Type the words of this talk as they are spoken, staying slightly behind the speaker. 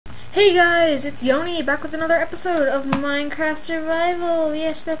Hey guys, it's Yoni back with another episode of Minecraft Survival.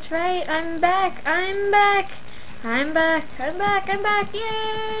 Yes, that's right. I'm back. I'm back. I'm back. I'm back. I'm back.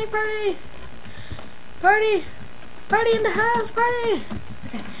 Yay! Party! Party! Party in the house! Party!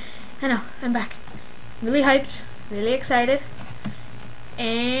 Okay, I know. I'm back. Really hyped. Really excited.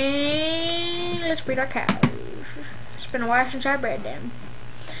 And let's breed our cows. It's been a while since I bred them.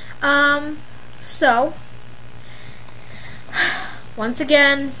 So once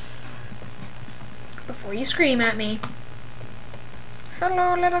again, before you scream at me,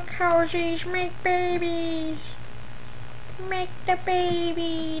 hello little cowsies, make babies. Make the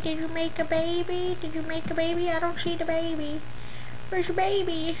baby. Did you make a baby? Did you make a baby? I don't see the baby. Where's your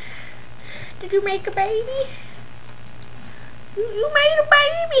baby? Did you make a baby? You made a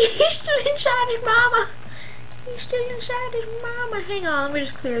baby. He's still inside his mama. He's still inside his mama. Hang on, let me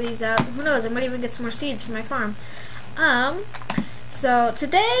just clear these out. Who knows, I might even get some more seeds for my farm. So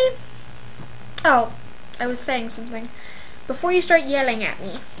today, oh, I was saying something. Before you start yelling at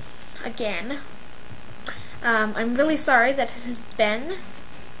me again, I'm really sorry that it has been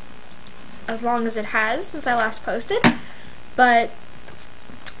as long as it has since I last posted, but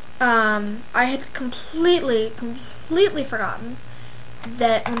I had completely forgotten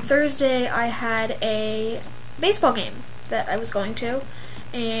that on Thursday I had a baseball game that I was going to,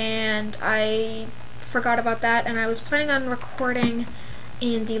 and I forgot about that, and I was planning on recording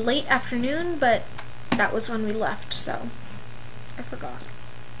in the late afternoon, but that was when we left, so I forgot.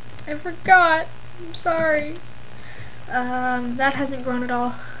 I'm sorry. That hasn't grown at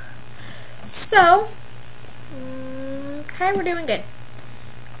all. So, okay, we're doing good.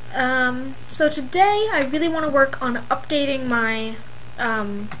 So today I really want to work on updating my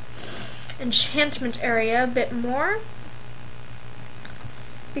enchantment area a bit more,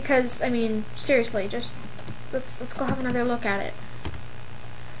 because I mean, seriously, just let's go have another look at it.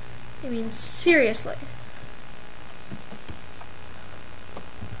 I mean, seriously,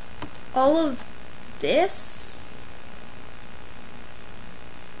 all of this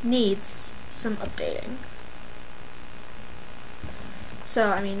needs some updating. So,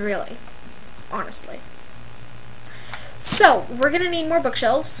 I mean, really, honestly. So, we're gonna need more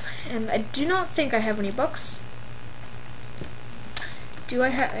bookshelves, and I do not think I have any books. I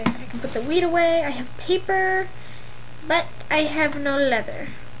can put the wheat away. I have paper, but I have no leather.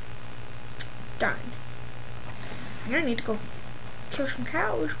 Darn. I'm gonna need to go kill some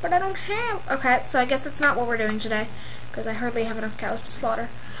cows, but I don't have. Okay, so I guess that's not what we're doing today, because I hardly have enough cows to slaughter.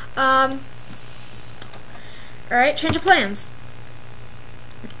 Alright, change of plans.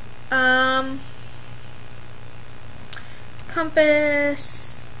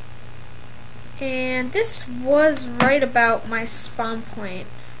 Compass, and this was right about my spawn point.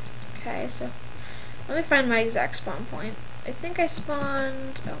 Okay, so let me find my exact spawn point. I think I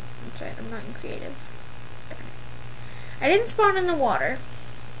spawned, oh, that's right, I'm not in creative. I didn't spawn in the water,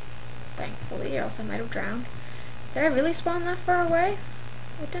 thankfully, or else I might have drowned. Did I really spawn that far away?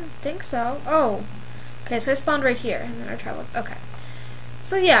 I didn't think so. Oh, okay, so I spawned right here, and then I traveled. Okay.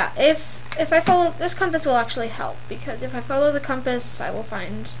 So yeah, if I follow, this compass will actually help, because if I follow the compass, I will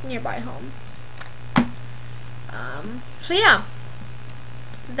find nearby home. So yeah,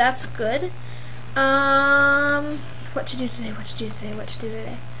 that's good. What to do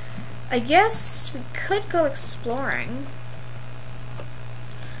today? I guess we could go exploring.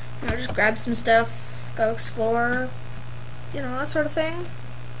 You know, just grab some stuff, go explore, you know, that sort of thing.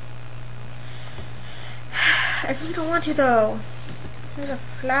 I really don't want to, though. There's a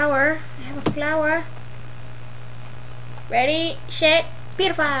flower. I have a flower. Ready, set,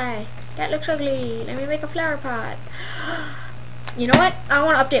 beautify. That looks ugly. Let me make a flower pot. You know what? I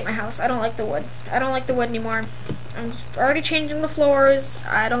want to update my house. I don't like the wood. I don't like the wood anymore. I'm already changing the floors.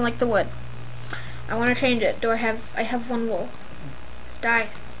 I don't like the wood. I want to change it. I have one wool. Dye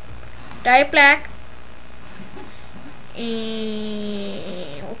it black.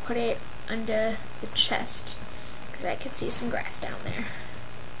 And we'll put it under the chest, because I can see some grass down there.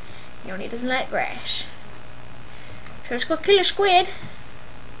 Yoni doesn't like grass. So let's go kill a squid.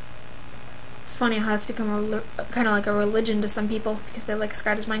 It's funny how it's become kind of like a religion to some people, because they like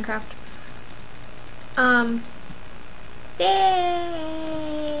Skydas Minecraft.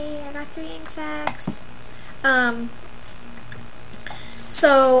 Yay! I got 3 ink sacks.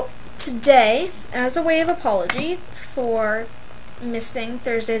 So today, as a way of apology for missing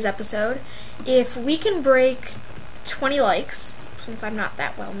Thursday's episode, if we can break 20 likes, since I'm not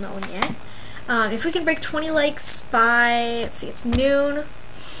that well known yet, if we can break 20 likes by, let's see, it's noon,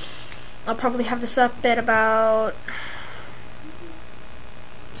 I'll probably have this up at about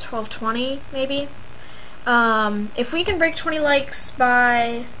 12:20 maybe. If we can break 20 likes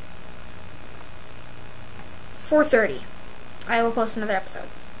by 4:30, I will post another episode.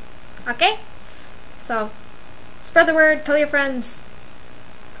 Okay? So, spread the word, tell your friends,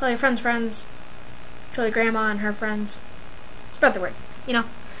 tell your friends' friends, tell your grandma and her friends. Spread the word, you know,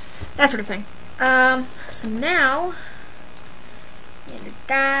 that sort of thing. So now, I'm gonna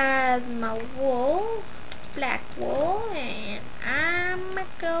dye my wool, black wool, and I'm gonna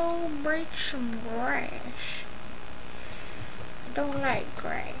go break some grass. I don't like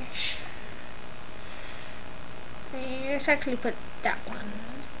grass. And let's actually put that one.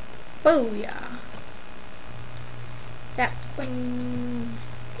 Booyah. That one.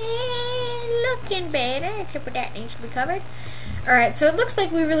 Looking better, except for that needs to be covered. Alright, so it looks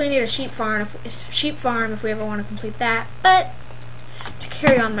like we really need a sheep farm if we ever want to complete that. But to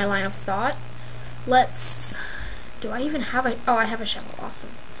carry on my line of thought, let's... Do I even have a... Oh, I have a shovel.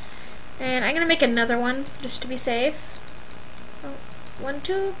 Awesome. And I'm going to make another one, just to be safe. Oh, 1,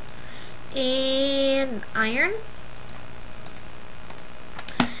 2. And iron.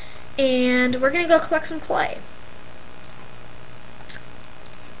 And we're going to go collect some clay.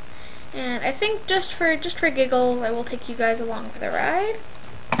 And I think just for giggles, I will take you guys along for the ride.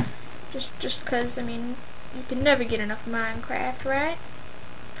 Just because, I mean, you can never get enough Minecraft, right?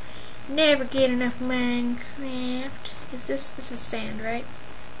 Never get enough Minecraft. This is sand, right?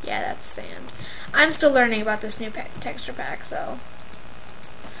 Yeah, that's sand. I'm still learning about this new texture pack, so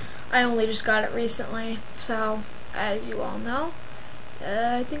I only just got it recently. So, as you all know,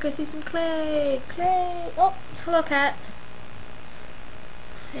 I think I see some clay. Clay. Oh, hello, cat.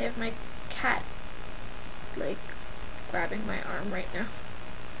 I have my cat, like, grabbing my arm right now.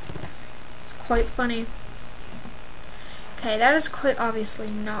 It's quite funny. Okay, that is quite obviously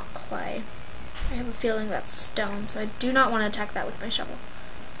not clay. I have a feeling that's stone, so I do not want to attack that with my shovel.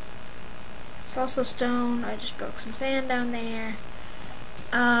 It's also stone. I just broke some sand down there.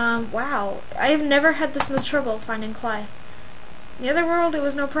 Wow. I've never had this much trouble finding clay. In the other world, it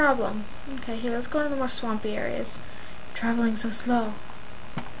was no problem. Okay, here, let's go to the more swampy areas. Traveling so slow.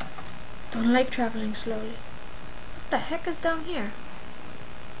 Don't like traveling slowly. What the heck is down here?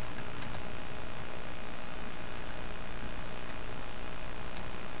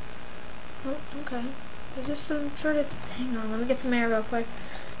 Oh, okay. There's just some sort of... Hang on, let me get some air real quick.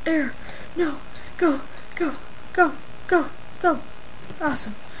 Air! No! Go! Go! Go! Go! Go!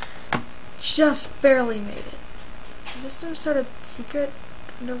 Awesome. Just barely made it. Is this some sort of secret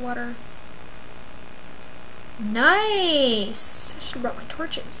underwater? Nice! I should have brought my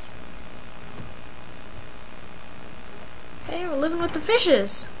torches. Okay, we're living with the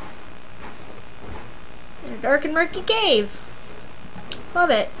fishes. In a dark and murky cave. Love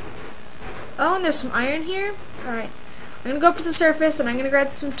it. Oh, and there's some iron here. Alright. I'm going to go up to the surface and I'm going to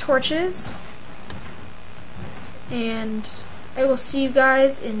grab some torches. And I will see you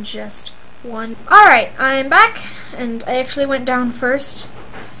guys in just one. Alright, I'm back. And I actually went down first.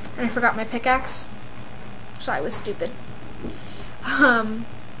 And I forgot my pickaxe. So I was stupid.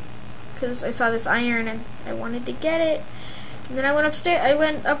 Because I saw this iron and I wanted to get it. And then I went upstairs. I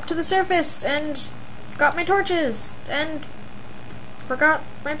went up to the surface and got my torches and forgot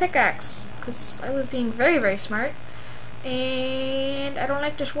my pickaxe because I was being very, very smart. And I don't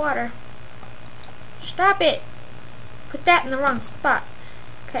like this water. Stop it! Put that in the wrong spot.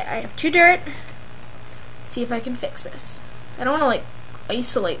 Okay, I have 2 dirt. Let's see if I can fix this. I don't want to like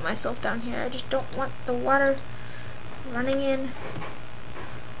isolate myself down here. I just don't want the water running in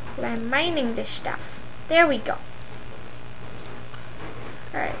while I'm mining this stuff. There we go.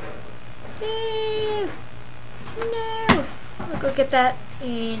 Alright. No! No! I'll go get that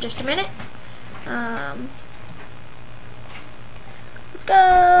in just a minute. Let's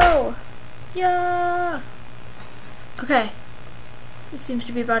go! Yeah! Okay. This seems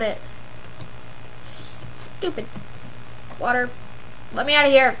to be about it. Stupid. Water. Let me out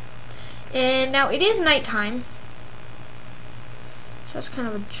of here. And now it is nighttime. So that's kind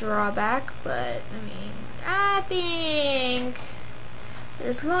of a drawback, but I mean, I think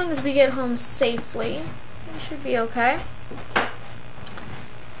as long as we get home safely, we should be okay.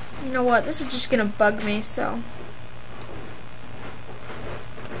 You know what? This is just gonna bug me, so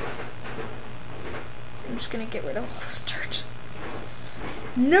I'm just gonna get rid of all this dirt.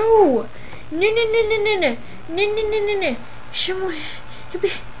 No! No, no, no, no, no, no. No, no, no, no, no. Someone hit me.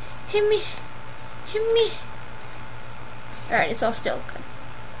 Hit me. Alright, it's all still. Good.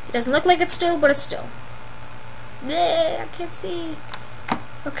 It doesn't look like it's still, but it's still. Yeah, I can't see.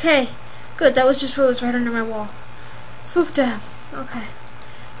 Okay. Good, that was just what was right under my wall. Foofda. Okay.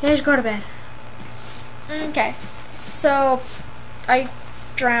 Now just go to bed. Okay. So, I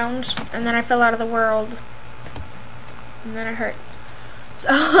drowned, and then I fell out of the world. And then it hurt. So,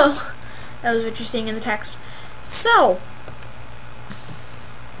 that was what you're seeing in the text. So,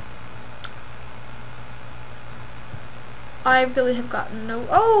 I really have gotten no.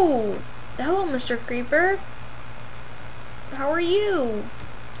 Oh! Hello, Mr. Creeper. How are you?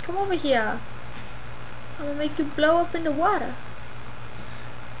 Come over here. I'm gonna make you blow up in the water.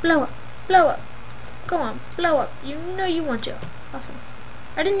 Blow up. Blow up. Go on. Blow up. You know you want to. Awesome.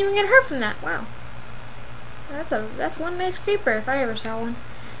 I didn't even get hurt from that. Wow. That's one nice creeper if I ever saw one.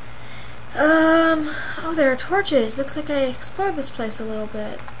 Oh, there are torches. Looks like I explored this place a little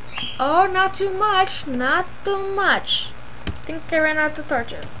bit. Oh, not too much. Not too much. I think I ran out of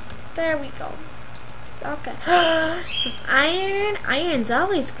torches. There we go. Okay. Some iron. Iron's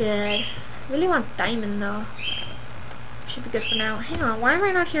always good. Really want diamond though. Should be good for now. Hang on. Why am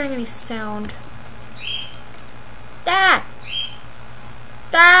I not hearing any sound? Ah!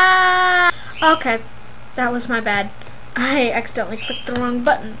 Ah! Okay. That was my bad. I accidentally clicked the wrong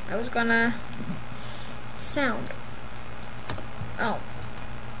button. I was gonna sound. Oh.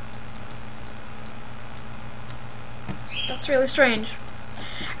 That's really strange.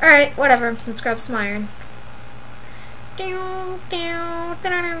 Alright, whatever. Let's grab some iron.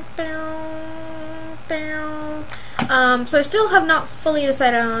 So I still have not fully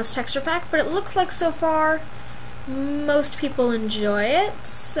decided on this texture pack, but it looks like so far most people enjoy it,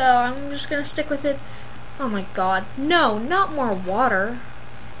 so I'm just gonna stick with it. Oh my god. No, not more water.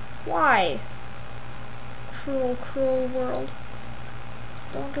 Why? Cruel, cruel world.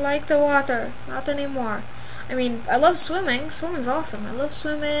 Don't like the water. Not anymore. I mean, I love swimming. Swimming's awesome. I love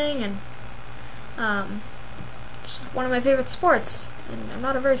swimming, and it's one of my favorite sports. And I'm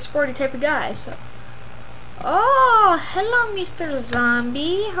not a very sporty type of guy, so. Oh, hello, Mr.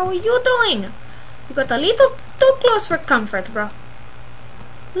 Zombie. How are you doing? You got a little too close for comfort, bro.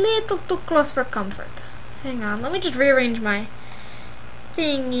 Little too close for comfort. Hang on, let me just rearrange my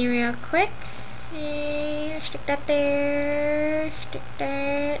thingy real quick. Stick that there. Stick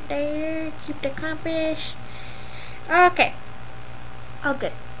that there. Keep the compass. Okay. All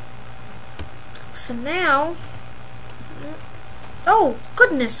good. So now... Oh,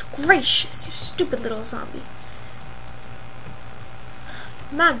 goodness gracious, you stupid little zombie.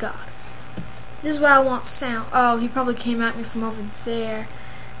 My god. This is why I want sound. Oh, he probably came at me from over there.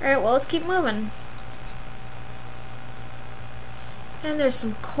 Alright, well, let's keep moving. And there's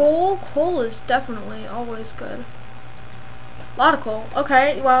some coal. Coal is definitely always good. A lot of coal.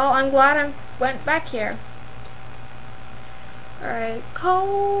 Okay, well, I'm glad I went back here. Alright,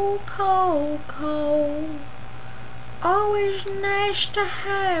 coal, coal, coal. Always nice to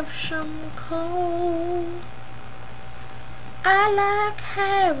have some coal. I like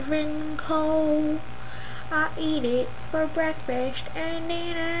having coal. I eat it for breakfast and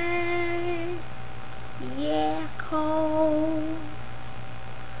dinner. Yeah, coal.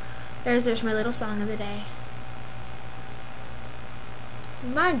 There's my little song of the day.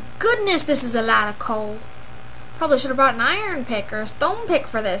 My goodness, this is a lot of coal. Probably should have brought an iron pick or a stone pick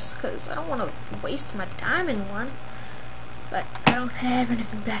for this, because I don't want to waste my diamond one. But I don't have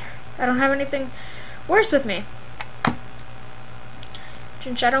anything better. I don't have anything worse with me.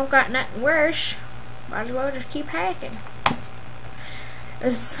 Since I don't got nothing worse, might as well just keep hacking.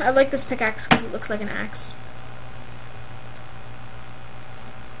 I like this pickaxe because it looks like an axe.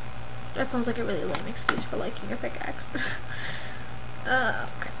 That sounds like a really lame excuse for liking a pickaxe.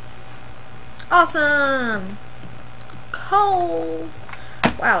 Okay. Awesome! Coal!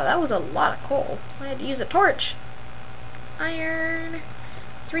 Wow, that was a lot of coal. I had to use a torch. Iron.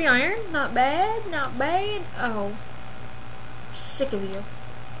 3 iron. Not bad. Not bad. Oh. Sick of you.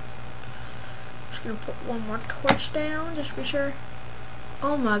 Just gonna put one more torch down just to be sure.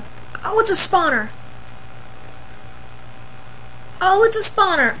 Oh my. Oh, it's a spawner. Oh, it's a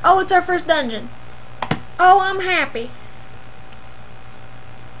spawner. Oh, it's our first dungeon. Oh, I'm happy.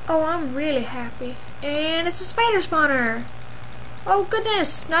 Oh, I'm really happy. And it's a spider spawner. Oh,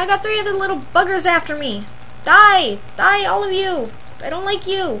 goodness. Now I got 3 of the little buggers after me. Die! Die, all of you! I don't like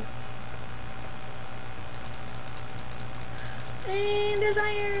you! And there's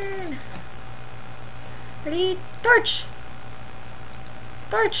iron! Ready? Torch!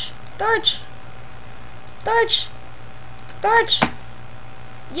 Torch! Torch! Torch! Torch!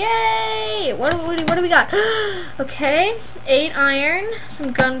 Yay! What do we got? Okay, 8 iron,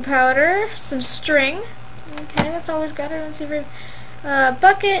 some gunpowder, some string. Okay, that's always good. I don't see very...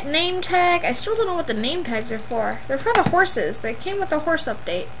 bucket, name tag. I still don't know what the name tags are for. They're for the horses. They came with the horse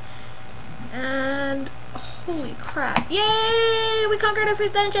update. And holy crap. Yay! We conquered our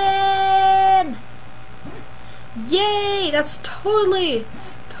first dungeon! Yay! That's totally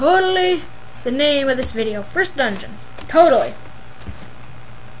the name of this video. First dungeon. Totally.